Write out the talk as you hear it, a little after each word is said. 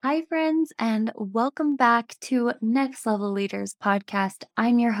Hi, friends, and welcome back to Next Level Leaders podcast.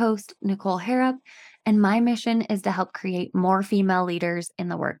 I'm your host, Nicole Harrop, and my mission is to help create more female leaders in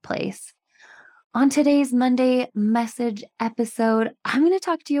the workplace. On today's Monday message episode, I'm going to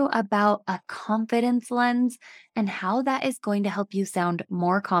talk to you about a confidence lens and how that is going to help you sound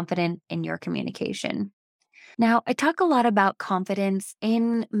more confident in your communication. Now, I talk a lot about confidence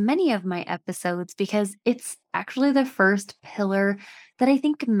in many of my episodes because it's actually the first pillar that I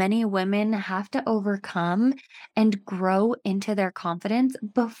think many women have to overcome and grow into their confidence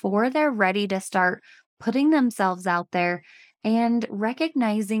before they're ready to start putting themselves out there and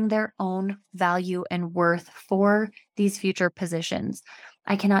recognizing their own value and worth for these future positions.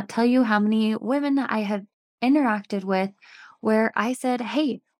 I cannot tell you how many women I have interacted with where I said,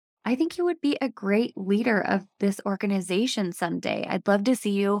 "Hey, I think you would be a great leader of this organization someday. I'd love to see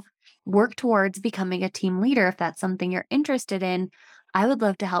you work towards becoming a team leader. If that's something you're interested in, I would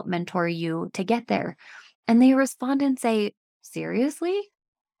love to help mentor you to get there." And they respond and say, "Seriously?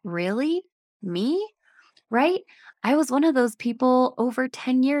 Really? Me?" Right? I was one of those people over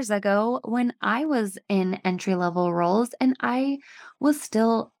 10 years ago when I was in entry level roles, and I was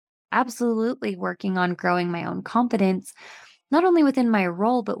still absolutely working on growing my own confidence not only within my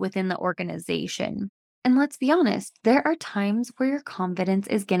role, but within the organization. And let's be honest, there are times where your confidence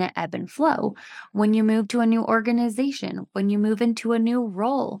is going to ebb and flow. When you move to a new organization, when you move into a new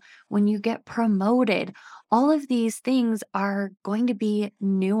role, when you get promoted, all of these things are going to be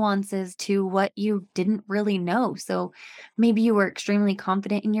nuances to what you didn't really know. So maybe you were extremely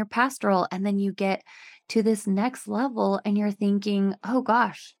confident in your past role, and then you get to this next level and you're thinking, oh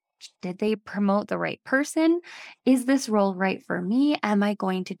gosh, did they promote the right person? Is this role right for me? Am I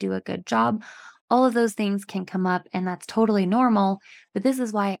going to do a good job? All of those things can come up, and that's totally normal. But this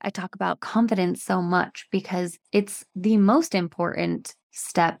is why I talk about confidence so much because it's the most important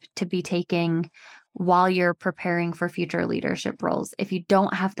step to be taking while you're preparing for future leadership roles. If you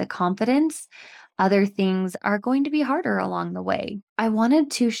don't have the confidence, other things are going to be harder along the way. I wanted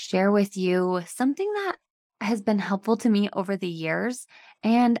to share with you something that has been helpful to me over the years,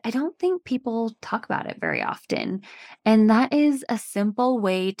 and I don't think people talk about it very often. And that is a simple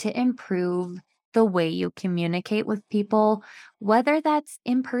way to improve the way you communicate with people, whether that's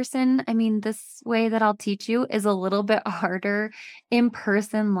in person. I mean, this way that I'll teach you is a little bit harder in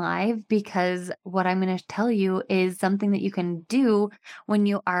person live because what I'm going to tell you is something that you can do when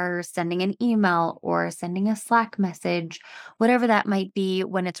you are sending an email or sending a Slack message, whatever that might be.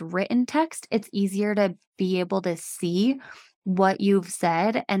 When it's written text, it's easier to be able to see what you've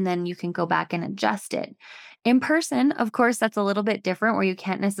said, and then you can go back and adjust it. In person, of course, that's a little bit different where you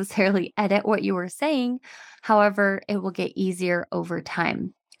can't necessarily edit what you were saying. However, it will get easier over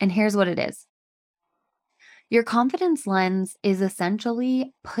time. And here's what it is. Your confidence lens is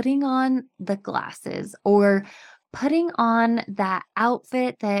essentially putting on the glasses or putting on that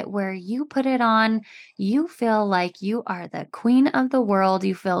outfit that where you put it on, you feel like you are the queen of the world.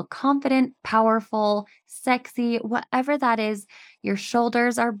 You feel confident, powerful, sexy, whatever that is. Your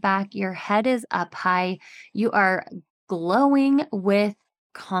shoulders are back, your head is up high, you are glowing with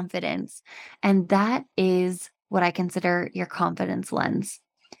confidence. And that is what I consider your confidence lens.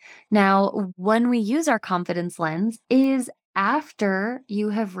 Now, when we use our confidence lens is after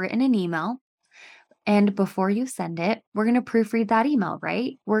you have written an email and before you send it, we're going to proofread that email,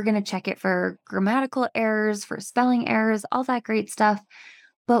 right? We're going to check it for grammatical errors, for spelling errors, all that great stuff.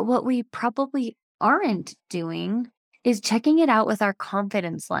 But what we probably aren't doing is checking it out with our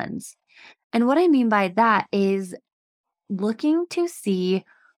confidence lens. And what I mean by that is looking to see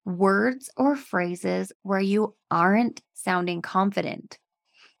words or phrases where you aren't sounding confident.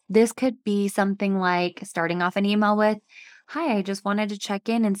 This could be something like starting off an email with, "Hi, I just wanted to check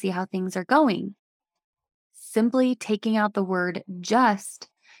in and see how things are going." Simply taking out the word just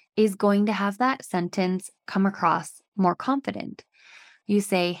is going to have that sentence come across more confident. You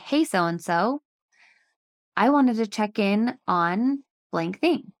say, "Hey, so and so, I wanted to check in on blank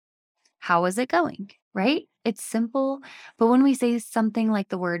thing. How is it going?" Right? It's simple. But when we say something like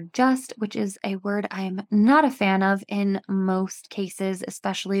the word just, which is a word I'm not a fan of in most cases,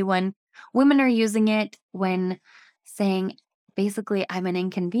 especially when women are using it when saying, basically, "I'm an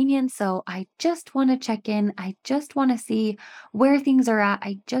inconvenience. So I just want to check in. I just want to see where things are at.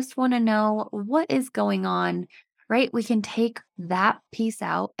 I just want to know what is going on." Right? We can take that piece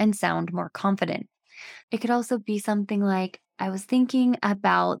out and sound more confident. It could also be something like, "I was thinking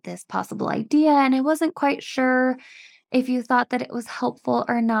about this possible idea and I wasn't quite sure if you thought that it was helpful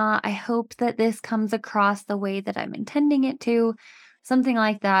or not. I hope that this comes across the way that I'm intending it to." Something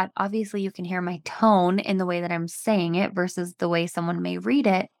like that. Obviously, you can hear my tone in the way that I'm saying it versus the way someone may read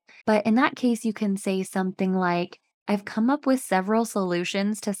it. But in that case, you can say something like, I've come up with several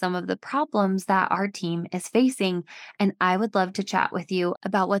solutions to some of the problems that our team is facing, and I would love to chat with you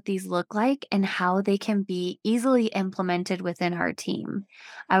about what these look like and how they can be easily implemented within our team.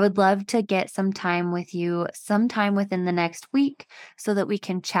 I would love to get some time with you sometime within the next week so that we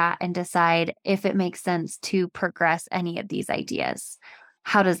can chat and decide if it makes sense to progress any of these ideas.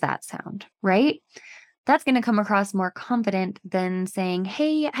 How does that sound, right? That's going to come across more confident than saying,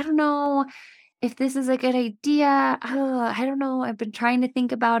 hey, I don't know if this is a good idea. I don't know. I've been trying to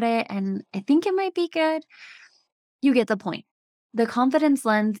think about it and I think it might be good. You get the point. The confidence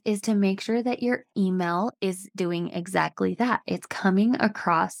lens is to make sure that your email is doing exactly that. It's coming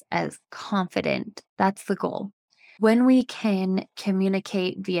across as confident. That's the goal. When we can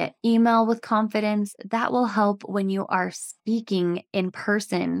communicate via email with confidence, that will help when you are speaking in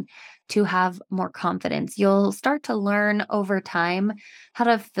person to have more confidence. You'll start to learn over time how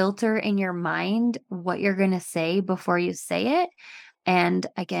to filter in your mind what you're going to say before you say it. And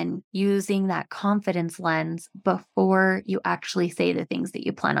again, using that confidence lens before you actually say the things that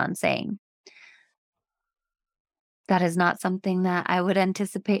you plan on saying. That is not something that I would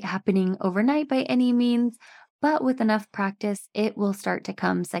anticipate happening overnight by any means, but with enough practice, it will start to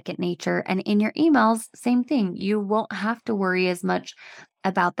come second nature. And in your emails, same thing. You won't have to worry as much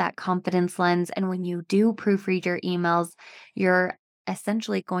about that confidence lens. And when you do proofread your emails, you're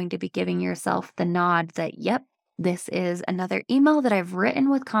essentially going to be giving yourself the nod that, yep, this is another email that I've written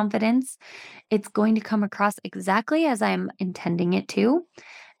with confidence. It's going to come across exactly as I'm intending it to,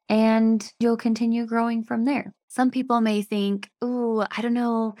 and you'll continue growing from there. Some people may think, "Ooh, I don't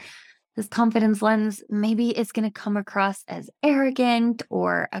know, this confidence lens, maybe it's going to come across as arrogant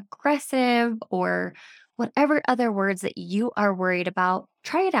or aggressive or whatever other words that you are worried about.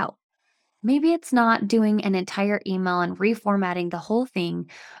 Try it out. Maybe it's not doing an entire email and reformatting the whole thing,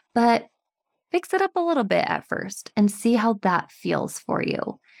 but fix it up a little bit at first and see how that feels for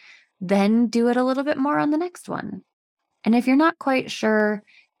you. Then do it a little bit more on the next one. And if you're not quite sure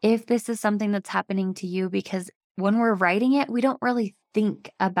if this is something that's happening to you, because when we're writing it, we don't really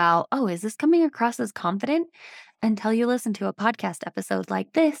think about, oh, is this coming across as confident? Until you listen to a podcast episode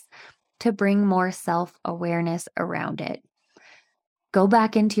like this to bring more self awareness around it. Go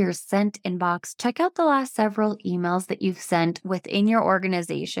back into your sent inbox, check out the last several emails that you've sent within your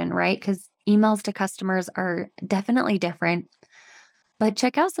organization, right? Because emails to customers are definitely different. But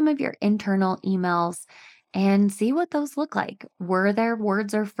check out some of your internal emails and see what those look like. Were there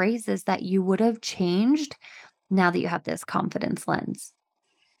words or phrases that you would have changed now that you have this confidence lens?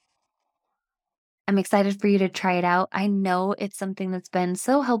 I'm excited for you to try it out. I know it's something that's been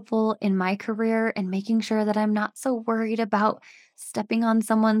so helpful in my career and making sure that I'm not so worried about stepping on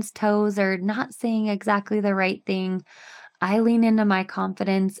someone's toes or not saying exactly the right thing. I lean into my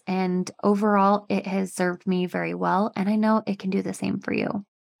confidence, and overall, it has served me very well. And I know it can do the same for you.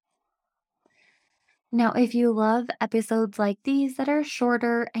 Now, if you love episodes like these that are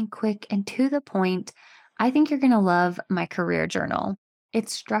shorter and quick and to the point, I think you're going to love my career journal.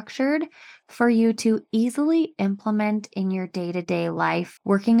 It's structured for you to easily implement in your day to day life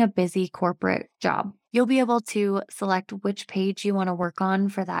working a busy corporate job. You'll be able to select which page you want to work on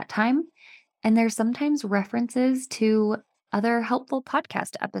for that time. And there's sometimes references to other helpful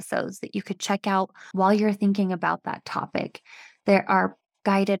podcast episodes that you could check out while you're thinking about that topic. There are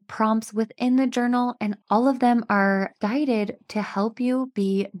guided prompts within the journal, and all of them are guided to help you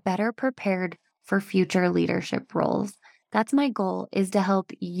be better prepared for future leadership roles. That's my goal, is to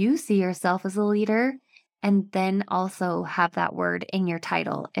help you see yourself as a leader and then also have that word in your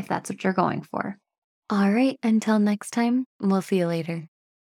title if that's what you're going for. All right, until next time, we'll see you later.